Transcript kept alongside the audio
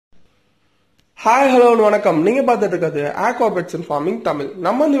Hi, hello and வணக்கம். நீங்க பார்த்துட்டு இருக்கிறது Aquapets and Farming தமிழ்.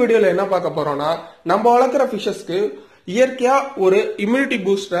 நம்ம இந்த வீடியோல என்ன பார்க்க போறோம்னா, நம்ம வளர்க்குற ஃபிஷஸ்க்கு இயற்கையா ஒரு இம்யூனிட்டி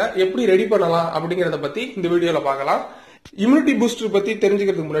பூஸ்டரை எப்படி ரெடி பண்ணலாம் அப்படிங்கறத பத்தி இந்த வீடியோல பார்க்கலாம். இம்யூனிட்டி பூஸ்டர் பத்தி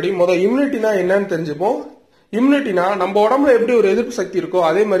தெரிஞ்சுக்கிறதுக்கு முன்னாடி முதல்ல இம்யூனிட்டினா என்னன்னு தெரிஞ்சுப்போம். இம்யூனிட்டினா நம்ம உடம்புல எப்படி ஒரு எதிர்ப்பு சக்தி இருக்கோ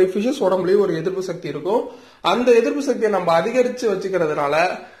அதே மாதிரி ஃபிஷஸ் உடம்புலயும் ஒரு எதிர்ப்பு சக்தி இருக்கும். அந்த எதிர்ப்பு சக்தியை நம்ம அதிகரிச்சு வச்சுக்கிறதுனால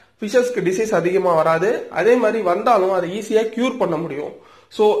ஃபிஷஸ்க்கு டிசீஸ் அதிகமா வராது. அதே மாதிரி வந்தாலும் அதை ஈஸியா கியூர் பண்ண முடியும்.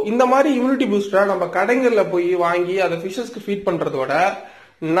 சோ இந்த மாதிரி இம்யூனிட்டி பூஸ்டரை நம்ம கடைகள்ல போய் வாங்கி அதை ஃபிஷஸ்க்கு ஃபீட் பண்றதோட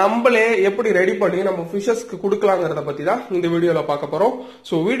நம்மளே எப்படி ரெடி பண்ணி நம்ம ஃபிஷஸ்க்கு கொடுக்கலாங்கிறத பத்தி தான் இந்த வீடியோல பார்க்க போறோம்.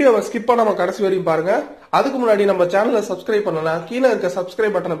 சோ வீடியோவை ஸ்கிப் பண்ணாம கடைசி வரையும் பாருங்க. அதுக்கு முன்னாடி நம்ம சேனலை சப்ஸ்கிரைப் பண்ணலாம், கீழே இருக்க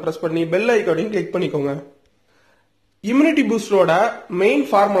சப்ஸ்கிரைப் பட்டனை பிரஸ் பண்ணி பெல் ஐகானையும் கிளிக் பண்ணிக்கோங்க. Immunity பூஸ்டரோட main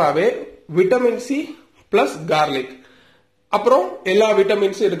ஃபார்முலாவே vitamin C plus garlic, அப்புறம் எல்லா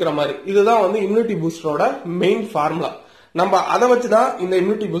விட்டமின்ஸும் இருக்கிற மாதிரி இதுதான் வந்து இம்யூனிட்டி பூஸ்டரோட மெயின் ஃபார்முலா. நம்ம அதை வச்சுதான் இந்த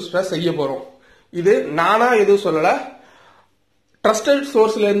இம்யூனிட்டி பூஸ்டரை செய்ய போறோம். இது நானா எதுவும் சொல்லல, ட்ரஸ்டட்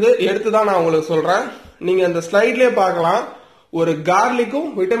சோர்ஸ்ல இருந்து எடுத்துதான் நான் உங்களுக்கு சொல்றேன். நீங்க இந்த ஸ்லைட்லயே பார்க்கலாம், ஒரு கார்லிக்கும்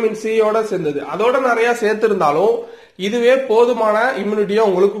விட்டமின் சியோட சேர்ந்தது. அதோட நிறைய சேர்த்து இருந்தாலும் இதுவே போதுமான இம்யூனிட்டியா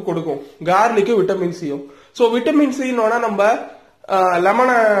உங்களுக்கு கொடுக்கும், கார்லிக்கும் விட்டமின் சியும். சோ விட்டமின் சின்னோட நம்ம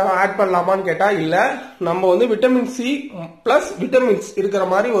லெமனை ஆட் பண்ணலாமான்னு கேட்டா இல்ல, நம்ம வந்து விட்டமின் சி பிளஸ் விட்டமின்ஸ் இருக்கிற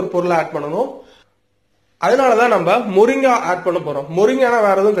மாதிரி ஒரு பொருளை ஆட் பண்ணணும். அதனாலதான் நம்ம முருங்கை ஆட் பண்ண போறோம். முருங்கைனா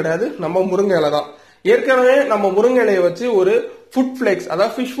வேற எதுவும் கிடையாது, நம்ம முருங்கை இலை தான். ஏற்கனவே நம்ம முருங்கை இலையை வச்சு ஒரு ஃபுட் பிளேக்ஸ்,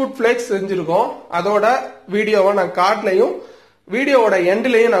 அதாவது ஃபிஷ் ஃபுட் பிளேக்ஸ் செஞ்சிருக்கோம். அதோட வீடியோவை நான் கார்ட்லயும் வீடியோவோட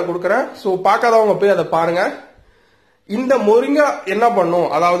எண்ட்லயும் நான் கொடுக்குறேன். சோ பார்க்காதவங்க போய் அதை பாருங்க. இந்த முருங்கை என்ன பண்ணும்,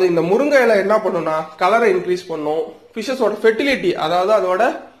 அதாவது இந்த முருங்கை இலை என்ன பண்ணும்னா கலரை இன்க்ரீஸ் பண்ணும், ஃபிஷஸோட ஃபெர்டிலிட்டி அதாவது அதோட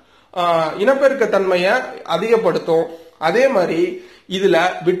இனப்பெருக்க தன்மையை அதிகப்படுத்தும். அதே மாதிரி இதுல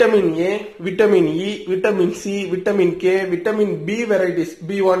vitamin A, vitamin E, vitamin C, vitamin K, vitamin B varieties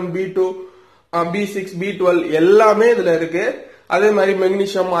B1, B2, B6, B12 எல்லாமே இதுல இருக்கு. அதே மாதிரி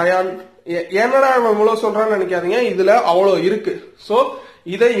மெக்னீசியம், அயான், என்னடா இவ்வளவு சொல்றான்னு நினைக்காதீங்க, இதுல அவ்வளவு இருக்கு. சோ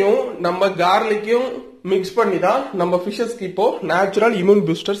இதையும் நம்ம கார்லிக்கையும் மிக்ஸ் பண்ணி தான் நம்ம ஃபிஷஸ்க்கு இப்போ நேச்சுரல் இம்யூன்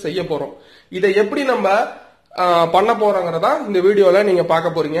பூஸ்டர் செய்ய போறோம். இதை எப்படி நம்ம பண்ண போறோங்கிறதா இந்த வீடியோல நீங்க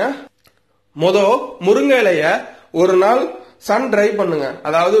பார்க்க போறீங்க. முருங்கை இலைய ஒரு நாள் சன் ட்ரை பண்ணுங்க,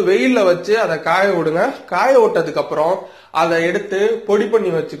 அதாவது வெயில்ல வச்சு அதை காய விடுங்க. காய விட்டதுக்கு அப்புறம் அதை எடுத்து பொடி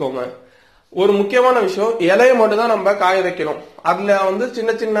பண்ணி வச்சுக்கோங்க. ஒரு முக்கியமான விஷயம், இலைய மட்டும் தான் நம்ம காய வைக்கணும். அதுல வந்து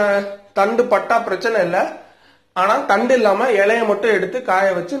சின்ன சின்ன தண்டு பட்டா பிரச்சனை இல்லை, ஆனா தண்டு இல்லாம இலைய மட்டும் எடுத்து காய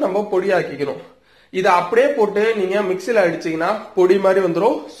வச்சு நம்ம பொடியாக்கிக்கணும். இதை அப்படியே போட்டு நீங்க மிக்சில அடிச்சீங்கன்னா பொடி மாதிரி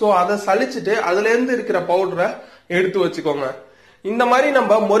வந்துடும். சோ அதை சலிச்சுட்டு அதுல இருந்து இருக்கிற பவுடரை எடுத்து வச்சுக்கோங்க. இந்த மாதிரி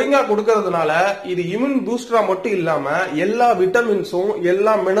நம்ம மொரிங்கா கொடுக்கறதுனால இது இம்யூன் பூஸ்டரா மட்டும் இல்லாம எல்லா விட்டமின்ஸும்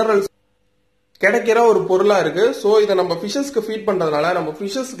எல்லா மினரல்ஸ் கிடைக்கிற ஒரு பொருளா இருக்கு. சோ இதை நம்ம ஃபிஷஸ்க்கு ஃபீட் பண்றதுனால நம்ம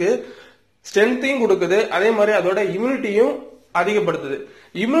ஃபிஷஸ்க்கு ஸ்ட்ரென்த்தையும் கொடுக்குது, அதே மாதிரி அதோட இம்யூனிட்டியும் அதிகப்படுத்துது.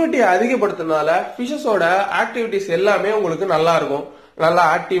 இம்யூனிட்டியை அதிகப்படுத்துறதுனால ஃபிஷஸோட ஆக்டிவிட்டிஸ் எல்லாமே உங்களுக்கு நல்லா இருக்கும், நல்லா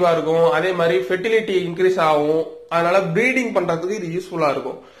ஆக்டிவா இருக்கும். அதே மாதிரி ஃபெர்டிலிட்டி இன்க்ரீஸ் ஆகும். அதனால ப்ரீடிங் பண்றதுக்கு இது யூஸ்ஃபுல்லா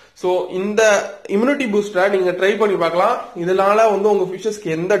இருக்கும். சோ இந்த இம்யூனிட்டி பூஸ்டரை நீங்க ட்ரை பண்ணி பார்க்கலாம். இதனால வந்து உங்க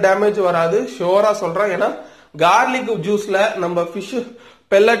ஃபிஷஸ்க்கு எந்த டேமேஜ் வராது, ஷோரா சொல்றேன். ஏன்னா கார்லிக் ஜூஸ்ல நம்ம ஃபிஷ்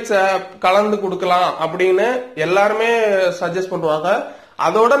பெல்லட்ஸ கலந்து கொடுக்கலாம் அப்படின்னு எல்லாருமே சஜஸ்ட் பண்ணுவாங்க.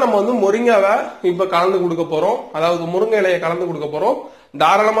 அதோட நம்ம வந்து முருங்காவை இப்ப கலந்து கொடுக்க போறோம், அதாவது முருங்கை இலையை கலந்து கொடுக்க போறோம்.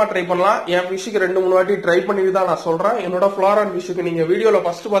 தாராளமா ட்ரை பண்ணலாம். என் ஃபிஷ்ஷுக்கு 2-3 வாட்டி ட்ரை பண்ணிட்டு தான் நான் சொல்றேன். என்னோட ஃபிளோரான் ஃபிஷ்ஷுக்கு நீங்க வீடியோல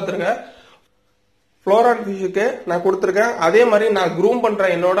ஃபர்ஸ்ட் பாத்துருங்க, ஃபிளோரான் ஃபிஷ்ஷுக்கு நான் கொடுத்துருக்கேன். அதே மாதிரி நான் க்ரூம் பண்ற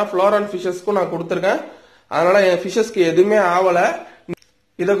என்னோட ஃபிளோரான் ஃபிஷஸ்க்கும் நான் கொடுத்துருக்கேன். அதனால என் ஃபிஷஸ்க்கு எதுவுமே ஆகல.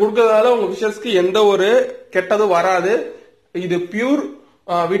 இதை கொடுக்கறதால உங்க ஃபிஷஸ்க்கு எந்த ஒரு கெட்டதும் வராது. இது பியூர்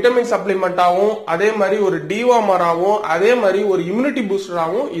விட்டமின் சப்ளிமெண்டாவும், அதே மாதிரி ஒரு டிவார்மராகவும், அதே மாதிரி ஒரு இம்யூனிட்டி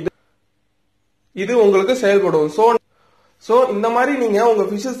பூஸ்டராகவும் இது உங்களுக்கு செயல்படும். சோ இந்த மாதிரி நீங்க உங்க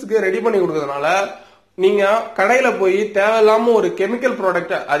ஃபிஷஸ்க்கு ரெடி பண்ணி கொடுக்கறதுனால நீங்க கடையில போய் தேவையில்லாம ஒரு கெமிக்கல்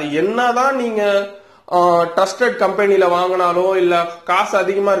ப்ராடக்ட், அது என்னதான் நீங்க ட்ரஸ்டட் கம்பெனில வாங்கினாலோ இல்ல காசு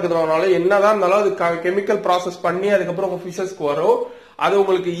அதிகமா இருக்கிறதுனால என்னதான் இருந்தாலும் அது கெமிக்கல் ப்ராசஸ் பண்ணி அதுக்கப்புறம் உங்க ஃபிஷஸ்க்கு வரும். அது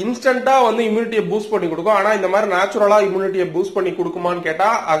உங்களுக்கு இன்ஸ்டன்டா வந்து இம்யூனிட்டியை பூஸ்ட் பண்ணி கொடுக்கும். ஆனா இந்த மாதிரி நேச்சுரலா இம்யூனிட்டியை பூஸ்ட் பண்ணி கொடுக்குமான்னு கேட்டா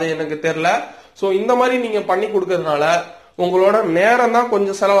அது எனக்கு தெரியல. சோ இந்த மாதிரி நீங்க பண்ணி கொடுக்கறதுனால உங்களோட நேரம் தான்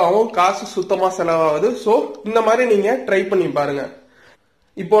கொஞ்சம் செலவாகும், காசு சுத்தமா செலவாகுது. சோ இந்த மாதிரி நீங்க ட்ரை பண்ணி பாருங்க.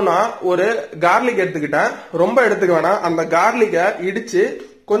 இப்போ நான் ஒரு கார்லிக் எடுத்துக்கிட்டேன், ரொம்ப எடுத்துக்க வேணாம். அந்த கார்லிக்கை இடிச்சு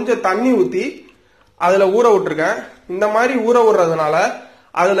கொஞ்சம் தண்ணி ஊத்தி அதுல ஊற விட்டுருக்கேன். இந்த மாதிரி ஊற விடுறதுனால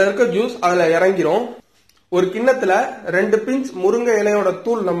அதுல இருக்க ஜூஸ் அதுல இறங்கிரும். ஒரு கிண்ணத்துல 2 பிஞ்ச் முருங்கை இலையோட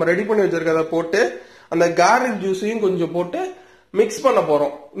தூள் நம்ம ரெடி பண்ணி வச்சிருக்கத போட்டு அந்த கார்லிக் ஜூஸையும் கொஞ்சம் போட்டு மிக்ஸ் பண்ண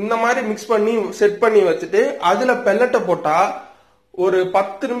போறோம். இந்த மாதிரி மிக்ஸ் பண்ணி செட் பண்ணி வச்சுட்டு அதுல பெல்லட்டை போட்டா ஒரு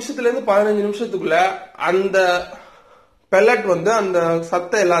 10 நிமிஷத்துல இருந்து 15 நிமிஷத்துக்குள்ள அந்த பெல்லட் வந்து அந்த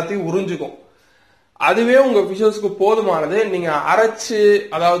சத்தை எல்லாத்தையும் உறிஞ்சுக்கும். அதுவே உங்க ஃபிஷஸ்க்கு போதுமானது. நீங்க அரைச்சு,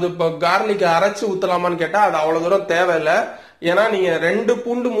 அதாவது இப்ப கார்லிக் அரைச்சு ஊத்தலாமான்னு கேட்டா அது அவ்வளவு தூரம் தேவையில்லை. ஏன்னா நீங்க 2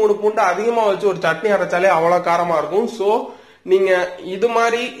 பூண்டு 3 பூண்டு அதிகமா வச்சு ஒரு சட்னி அரைச்சாலே அவ்வளவு காரமா இருக்கும். சோ நீங்க இது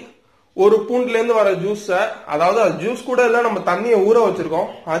மாதிரி ஒரு பூண்டுல இருந்து வர ஜூஸ, அதாவது அது ஜூஸ் கூட இல்ல, நம்ம தண்ணியை ஊற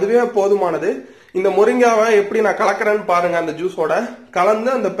வச்சிருக்கோம், அதுவே போதுமானது. இந்த முருங்காவை எப்படி நான் கலக்கிறேன்னு பாருங்க. அந்த ஜூஸோட கலந்து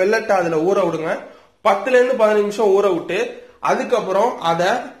அந்த பெல்லட்டை அதுல ஊற விடுங்க. 10ல இருந்து 15 நிமிஷம் ஊற விட்டு அதுக்கப்புறம் அத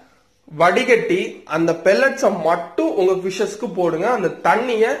வடிகட்டி அந்த பெல்லட்ஸ மட்டும் உங்க ஃபிஷஸ்க்கு போடுங்க. அந்த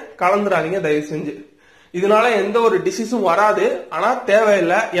தண்ணிய கலந்துடாதீங்க தயவு செஞ்சு. இதனால எந்த ஒரு டிசீஸும் வராது, ஆனா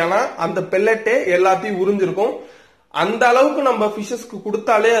தேவையில்லை. ஏன்னா அந்த பெல்லட்டே எல்லாத்தையும் உறிஞ்சிருக்கும். அந்த அளவுக்கு நம்ம ஃபிஷஸ்க்கு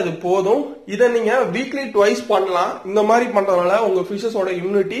கொடுத்தாலே அது போதும். இதை நீங்க வீக்லி ட்வைஸ் பண்ணலாம். இந்த மாதிரி பண்றதுனால உங்க ஃபிஷஸோட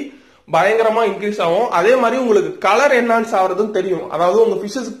இம்யூனிட்டி பயங்கரமா இன்க்ரீஸ் ஆகும். அதே மாதிரி உங்களுக்கு கலர் என்ஹான்ஸ் ஆகுறதும் தெரியும். அதாவது உங்க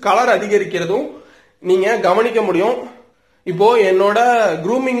ஃபிஷஸ் கலர் அதிகரிக்கிறதும் நீங்க கவனிக்க முடியும். இப்போ என்னோட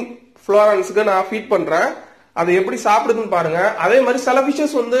க்ரூமிங் ஃப்ளோரன்ஸ்க்கு நான் ஃபீட் பண்றேன். அதை எப்படி சாப்பிடுதுன்னு பாருங்க. அதே மாதிரி சில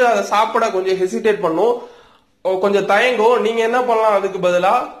ஃபிஷஸ் வந்து அதை சாப்பிட கொஞ்சம் ஹெசிடேட் பண்ணும், கொஞ்சம் தயங்கும். நீங்க என்ன பண்ணலாம், அதுக்கு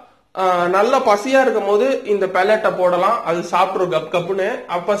பதிலா நல்ல பசியா இருக்கும் போது இந்த பெல்லட்டை போடலாம். அது சாப்பிடும் கப் கப்புன்னு.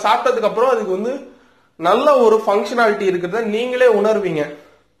 அப்ப சாப்பிட்டதுக்கு அப்புறம் அதுக்கு வந்து நல்ல ஒரு ஃபங்க்ஷனாலிட்டி இருக்கிறத நீங்களே உணர்வீங்க.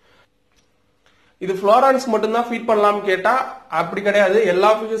 இது ஃப்ளோரான்ஸ் மட்டும்தான் ஃபீட் பண்ணலாம்னு கேட்டா அப்படி கிடையாது. எல்லா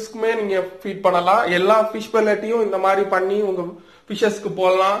ஃபிஷஸ்க்குமே நீங்க ஃபீட் பண்ணலாம். எல்லா ஃபிஷ் பெல்லட்டையும் இந்த மாதிரி பண்ணி உங்க ஃபிஷஸ்க்கு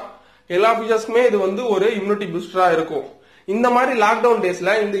போடலாம். எல்லா ஃபிஷஸ்க்குமே இது வந்து ஒரு இம்யூனிட்டி பூஸ்டரா இருக்கும். இந்த மாதிரி லாக்டவுன்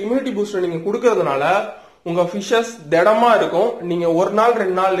டேஸ்ல இந்த இம்யூனிட்டி பூஸ்டர் நீங்க கொடுக்கறதுனால உங்க ஃபிஷஸ் திடமா இருக்கும். நீங்க 1 நாள்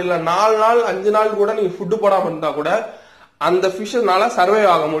 2 நாள் இல்ல 4 நாள் 5 நாள் கூட நீங்க ஃபுட்டு போடாம இருந்தா கூட அந்த ஃபிஷஸ்னால சர்வை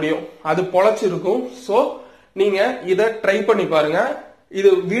ஆக முடியும். அது பொழைச்சிருக்கும். சோ நீங்க இதை ட்ரை பண்ணி பாருங்க. இது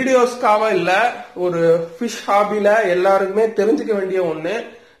வீடியோஸ்க்காக இல்ல, ஒரு ஃபிஷ் ஹாபில எல்லாருக்குமே தெரிஞ்சுக்க வேண்டிய ஒண்ணு.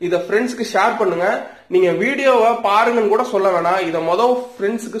 இத ஃப்ரெண்ட்ஸ்க்கு ஷேர் பண்ணுங்க. நீங்க வீடியோவை பாருங்கன்னு கூட சொல்ல வேணாம், இத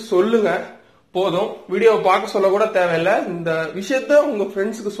ஃப்ரெண்ட்ஸுக்கு சொல்லுங்க போதும். வீடியோவை பார்க்க சொல்ல கூட தேவையில்லை. இந்த விஷயத்த உங்க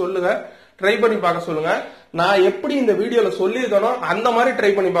ஃப்ரெண்ட்ஸுக்கு சொல்லுங்க, ட்ரை பண்ணி பார்க்க சொல்லுங்க. நான் எப்படி இந்த வீடியோல சொல்லியிருக்கேனோ அந்த மாதிரி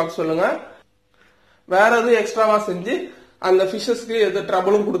ட்ரை பண்ணி பார்க்க சொல்லுங்க. வேற எதுவும் எக்ஸ்ட்ராவா செஞ்சு அந்த ஃபிஷஸ்க்கு எது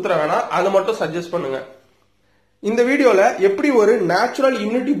ட்ரபிளும் கொடுத்துட வேணாம், அதை மட்டும் சஜஸ்ட் பண்ணுங்க. இந்த வீடியோல எப்படி ஒரு நேச்சுரல்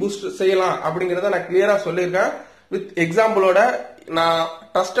இம்யூனிட்டி பூஸ்ட் செய்யலாம் அப்படிங்கறத நான் கிளியரா சொல்லியிருக்கேன். வித் எக்ஸாம்பிளோட நான்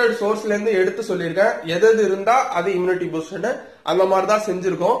ட்ரஸ்டட் சோர்ஸ்ல இருந்து எடுத்து சொல்லியிருக்கேன். எது இருந்தா அது இம்யூனிட்டி பூஸ்ட் அந்த மாதிரி தான்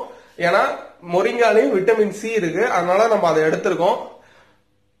செஞ்சிருக்கோம். ஏன்னா மொரிங்காலையும் விட்டமின் சி இருக்கு, அதனால நம்ம அதை எடுத்திருக்கோம்.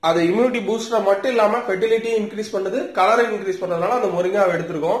 அது இம்யூனிட்டி பூஸ்டர் மட்டும் இல்லாம ஃபெர்டிலிட்டி இன்க்ரீஸ் பண்ணுது, கலரை இன்க்ரீஸ் பண்றதுனால அந்த மொரிங்காவை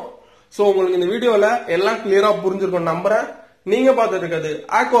எடுத்திருக்கோம். சோ உங்களுக்கு இந்த வீடியோல எல்லாம் கிளியரா புரிஞ்சிருக்கும் நம்புறேன். நீங்க பார்த்துட்டு இருக்கிறது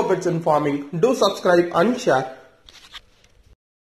Aquapets and Farming. Do subscribe and share.